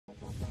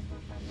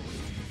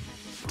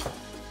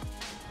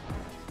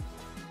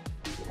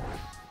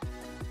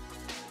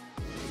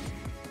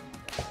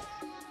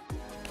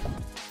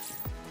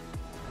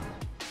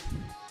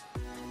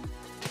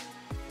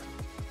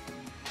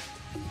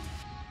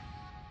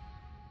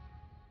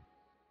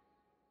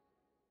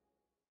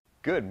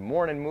Good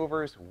morning,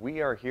 movers.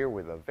 We are here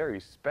with a very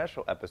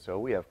special episode.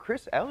 We have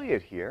Chris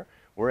Elliott here.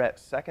 We're at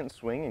Second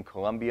Swing in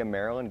Columbia,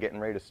 Maryland,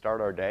 getting ready to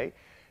start our day.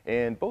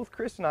 And both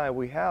Chris and I,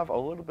 we have a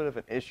little bit of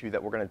an issue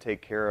that we're going to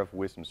take care of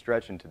with some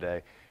stretching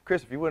today.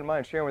 Chris, if you wouldn't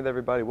mind sharing with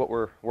everybody what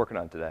we're working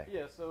on today.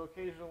 Yeah, so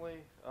occasionally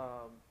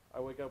I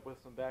wake up with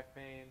some back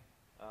pain.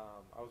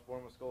 I was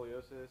born with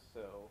scoliosis,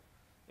 so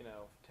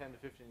 10 to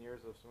 15 years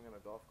of swinging a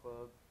golf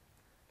club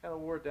kind of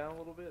wore it down a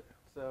little bit.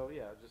 So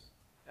yeah, just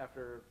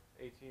after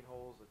 18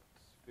 holes, I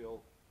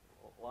feel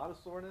a lot of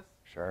soreness.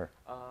 Sure.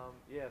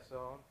 Yeah,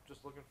 so I'm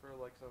just looking for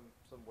like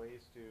some ways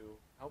to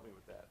help me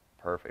with that.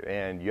 Perfect.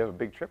 And you have a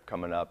big trip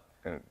coming up.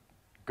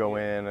 Go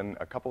in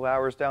a couple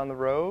hours down the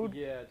road?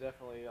 Yeah,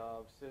 definitely.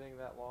 Sitting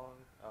that long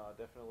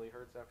definitely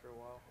hurts after a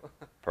while.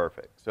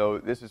 Perfect. So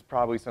this is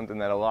probably something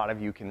that a lot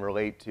of you can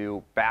relate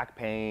to. Back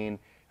pain,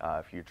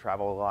 if you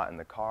travel a lot in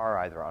the car,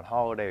 either on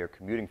holiday or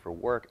commuting for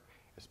work,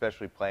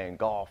 especially playing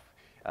golf,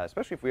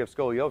 especially if we have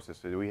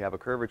scoliosis. So we have a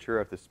curvature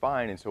of the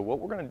spine. And so what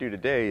we're going to do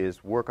today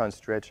is work on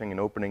stretching and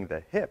opening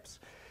the hips.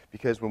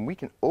 Because when we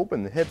can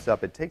open the hips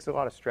up, it takes a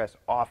lot of stress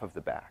off of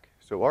the back.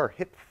 So our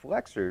hip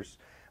flexors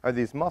are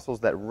these muscles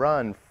that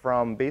run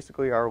from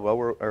basically our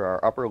lower or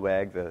our upper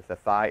leg, the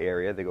thigh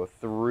area. They go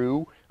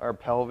through our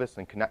pelvis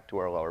and connect to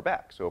our lower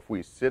back. So if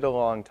we sit a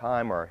long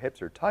time or our hips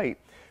are tight,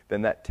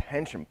 then that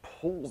tension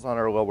pulls on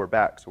our lower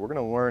back. So we're going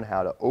to learn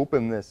how to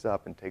open this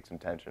up and take some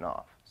tension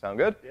off. Sound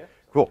good? Yeah.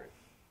 Cool. Great.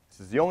 This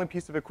is the only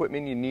piece of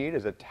equipment you need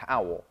is a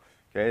towel.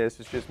 Okay,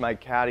 this is just my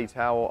caddy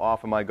towel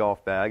off of my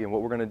golf bag, and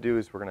what we're going to do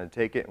is we're going to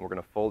take it and we're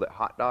going to fold it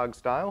hot dog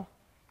style,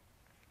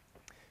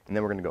 and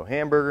then we're going to go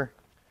hamburger,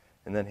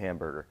 and then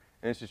hamburger.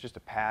 And this is just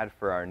a pad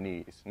for our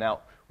knees.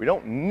 Now, we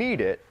don't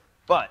need it,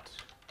 but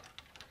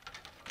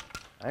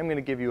I'm going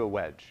to give you a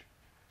wedge,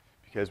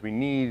 because we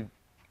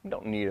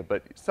don't need it,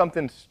 but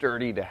something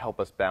sturdy to help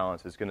us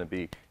balance is going to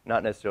be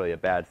not necessarily a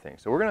bad thing.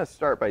 So we're going to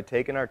start by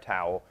taking our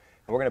towel,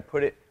 and we're going to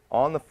put it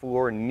on the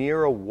floor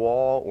near a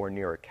wall or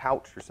near a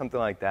couch or something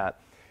like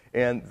that.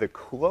 And the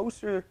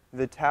closer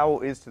the towel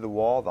is to the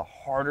wall, the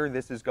harder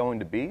this is going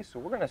to be. So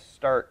we're going to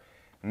start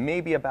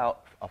maybe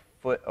about a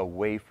foot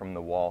away from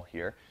the wall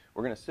here.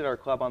 We're going to sit our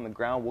club on the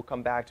ground. We'll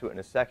come back to it in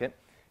a second.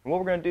 And what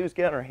we're going to do is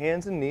get on our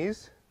hands and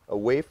knees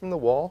away from the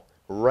wall,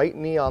 right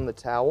knee on the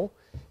towel,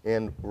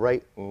 and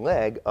right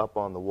leg up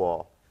on the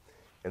wall.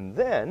 And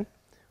then,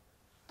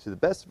 to the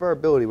best of our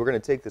ability, we're going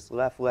to take this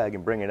left leg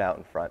and bring it out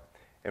in front.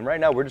 And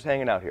right now, we're just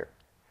hanging out here.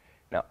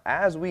 Now,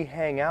 as we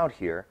hang out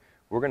here,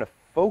 we're going to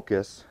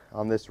focus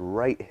on this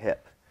right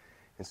hip.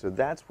 And so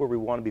that's where we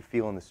want to be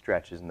feeling the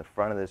stretch, is in the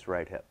front of this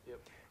right hip. Yep.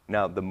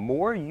 Now, the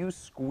more you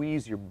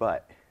squeeze your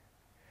butt,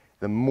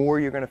 the more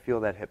you're going to feel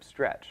that hip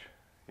stretch.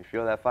 You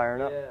feel that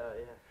firing up? Yeah,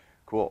 yeah.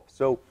 Cool.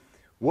 So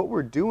what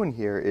we're doing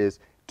here is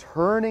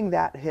turning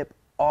that hip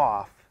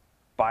off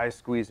by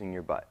squeezing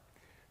your butt.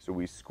 So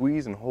we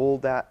squeeze and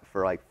hold that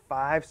for like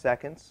 5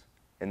 seconds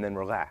and then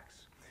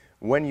relax.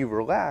 When you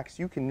relax,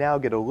 you can now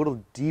get a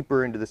little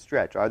deeper into the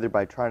stretch, either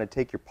by trying to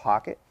take your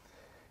pocket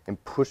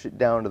and push it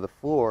down to the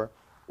floor,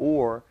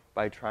 or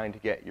by trying to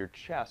get your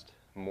chest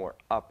more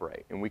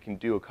upright. And we can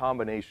do a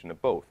combination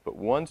of both. But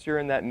once you're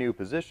in that new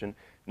position,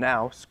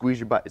 now squeeze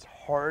your butt as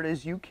hard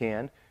as you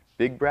can.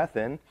 Big breath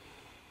in.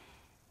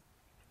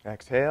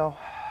 Exhale.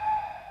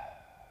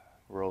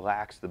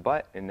 Relax the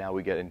butt, and now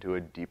we get into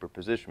a deeper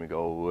position. We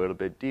go a little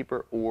bit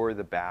deeper, or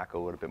the back a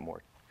little bit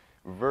more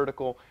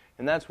vertical,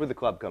 and that's where the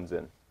club comes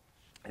in.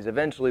 Is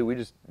eventually we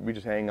just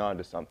hang on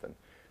to something.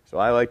 So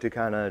I like to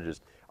kind of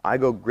I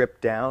go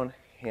grip down,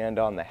 hand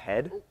on the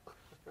head.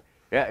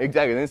 Yeah,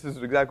 exactly. And this is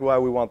exactly why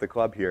we want the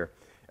club here.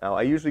 Now,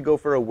 I usually go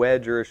for a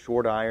wedge or a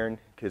short iron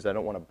because I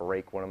don't want to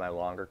break one of my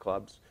longer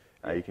clubs.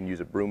 You can use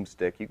a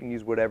broomstick. You can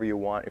use whatever you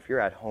want. If you're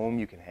at home,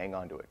 you can hang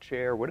onto a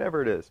chair,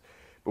 whatever it is.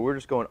 But we're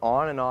just going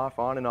on and off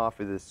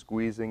of this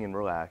squeezing and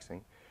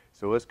relaxing.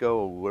 So let's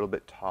go a little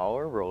bit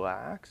taller,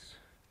 relax.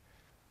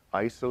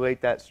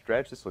 Isolate that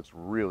stretch. This looks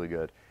really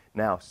good.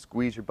 Now,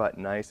 squeeze your butt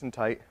nice and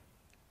tight.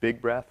 Big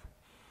breath.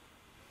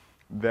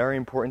 Very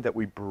important that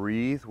we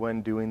breathe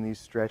when doing these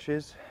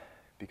stretches,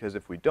 because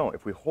if we don't,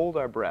 if we hold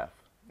our breath,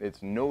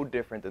 it's no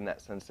different than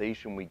that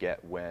sensation we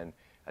get when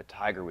a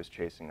tiger was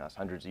chasing us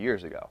hundreds of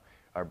years ago.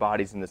 Our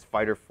body's in this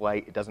fight or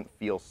flight. It doesn't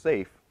feel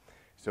safe,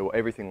 so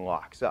everything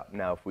locks up.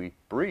 Now, if we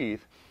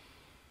breathe,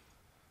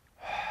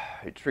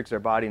 it tricks our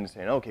body into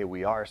saying, okay,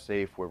 we are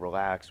safe, we're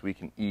relaxed, we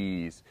can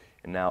ease.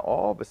 And now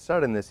all of a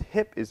sudden this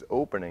hip is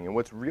opening. And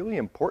what's really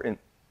important,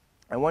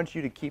 I want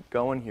you to keep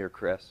going here,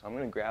 Chris. I'm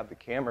going to grab the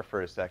camera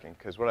for a second,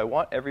 because what I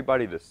want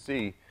everybody to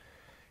see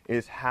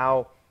is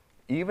how,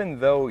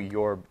 even though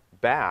your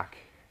back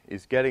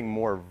is getting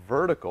more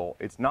vertical,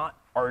 it's not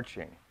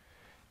arching.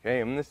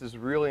 Okay, and this is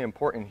really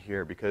important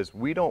here, because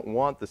we don't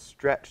want the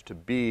stretch to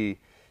be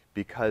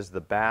because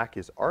the back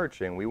is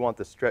arching. We want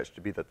the stretch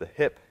to be that the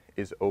hip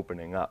is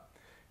opening up.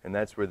 And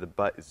that's where the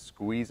butt is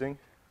squeezing.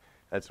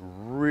 That's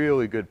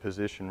really good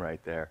position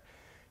right there.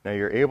 Now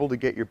you're able to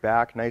get your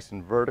back nice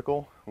and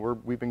vertical.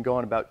 We've been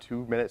going about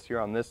 2 minutes here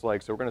on this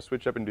leg, so we're going to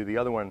switch up and do the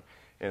other one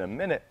in a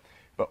minute.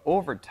 But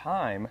over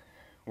time,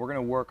 we're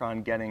going to work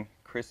on getting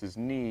Chris's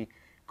knee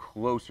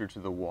closer to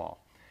the wall.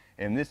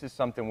 And this is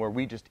something where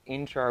we just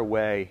inch our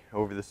way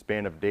over the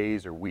span of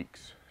days or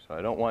weeks. So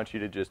I don't want you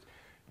to just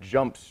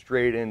jump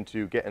straight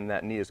into getting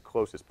that knee as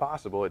close as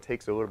possible. It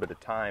takes a little bit of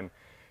time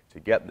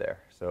to get there.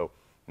 So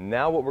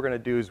now what we're going to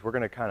do is we're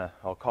going to kind of,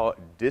 I'll call it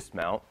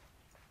dismount.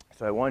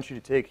 So I want you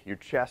to take your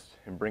chest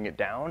and bring it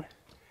down,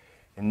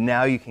 and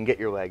now you can get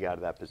your leg out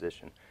of that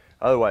position.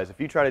 Otherwise, if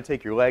you try to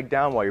take your leg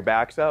down while your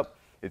back's up,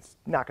 it's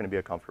not going to be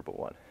a comfortable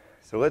one.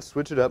 So let's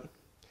switch it up.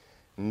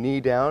 Knee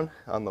down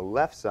on the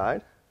left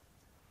side.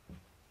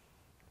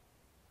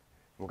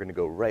 We're going to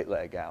go right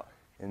leg out.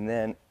 And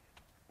then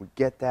we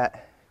get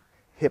that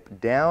hip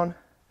down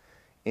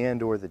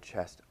and or the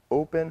chest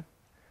open.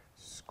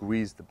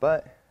 Squeeze the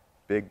butt.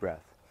 Big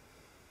breath.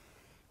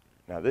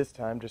 Now this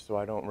time, just so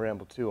I don't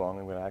ramble too long,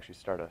 I'm going to actually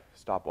start a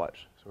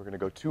stopwatch. So we're going to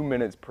go 2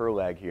 minutes per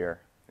leg here.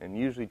 And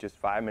usually just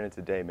 5 minutes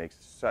a day makes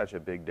such a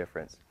big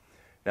difference.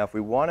 Now if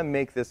we want to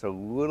make this a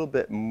little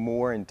bit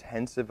more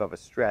intensive of a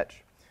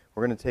stretch,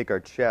 we're going to take our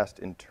chest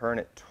and turn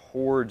it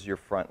towards your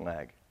front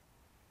leg.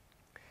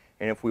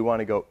 And if we want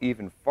to go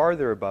even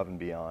farther above and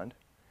beyond,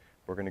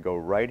 we're going to go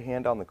right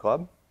hand on the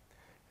club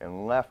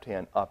and left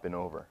hand up and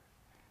over.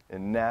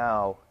 And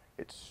now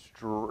it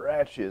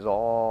stretches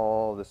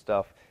all the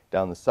stuff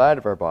down the side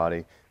of our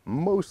body,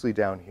 mostly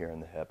down here in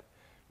the hip.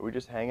 But we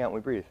just hang out and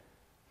we breathe.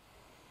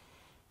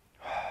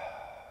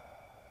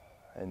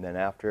 And then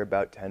after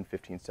about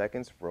 10-15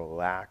 seconds,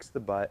 relax the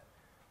butt,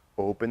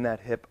 open that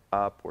hip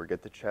up or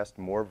get the chest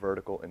more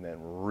vertical, and then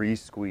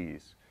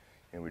re-squeeze.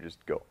 And we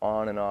just go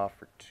on and off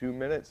for 2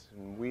 minutes,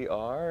 and we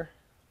are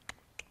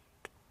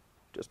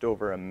just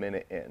over a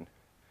minute in.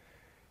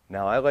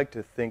 Now I like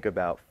to think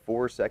about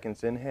 4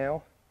 seconds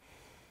inhale,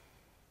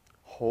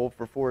 hold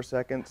for 4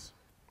 seconds,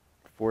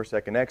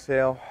 4-second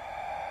exhale,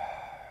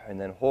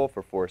 and then hold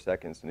for 4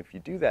 seconds. And if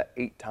you do that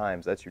 8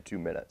 times, that's your 2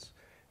 minutes.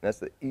 And that's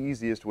the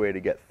easiest way to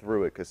get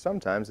through it, because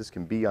sometimes this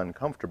can be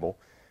uncomfortable,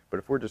 but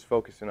if we're just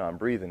focusing on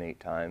breathing 8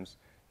 times,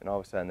 then all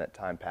of a sudden that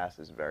time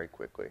passes very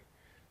quickly.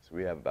 So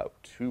we have about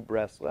 2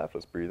 breaths left.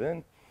 Let's breathe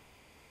in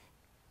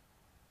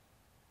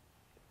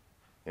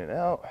and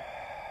out.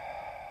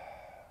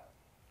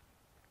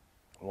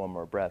 1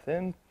 more breath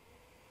in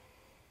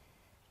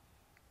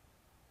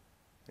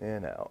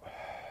and out.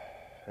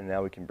 And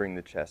now we can bring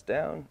the chest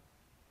down.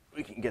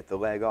 We can get the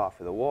leg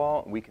off of the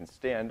wall. We can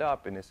stand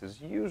up, and this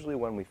is usually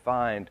when we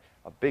find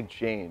a big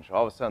change.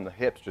 All of a sudden the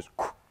hips just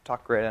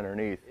tuck right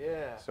underneath.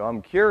 Yeah. So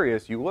I'm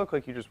curious, you look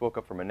like you just woke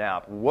up from a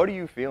nap. What are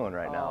you feeling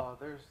right now?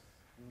 There's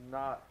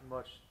not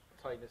much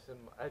tightness in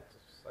my,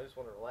 I just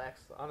want to relax.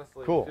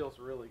 Honestly, Cool. It feels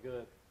really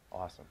good.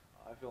 Awesome.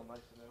 I feel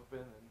nice and open,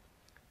 and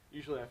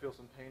usually I feel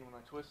some pain when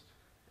I twist,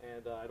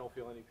 and I don't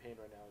feel any pain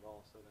right now at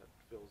all, so that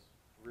feels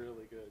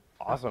really good.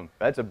 Awesome.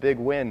 That's a big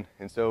win.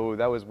 And so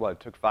that was what,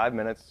 took 5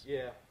 minutes?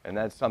 Yeah. And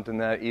that's something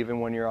that even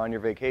when you're on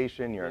your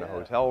vacation, you're in a Yeah.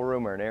 hotel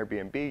room or an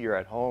Airbnb, you're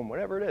at home,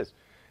 whatever it is.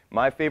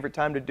 My favorite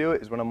time to do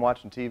it is when I'm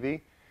watching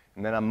TV,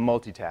 and then I'm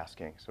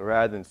multitasking. So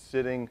rather than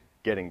sitting,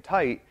 getting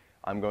tight,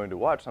 I'm going to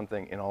watch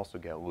something and also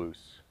get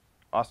loose.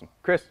 Awesome.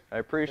 Chris, I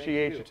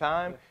appreciate you. your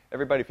time.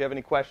 Everybody, if you have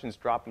any questions,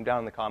 drop them down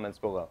in the comments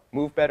below.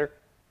 Move better,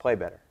 play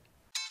better.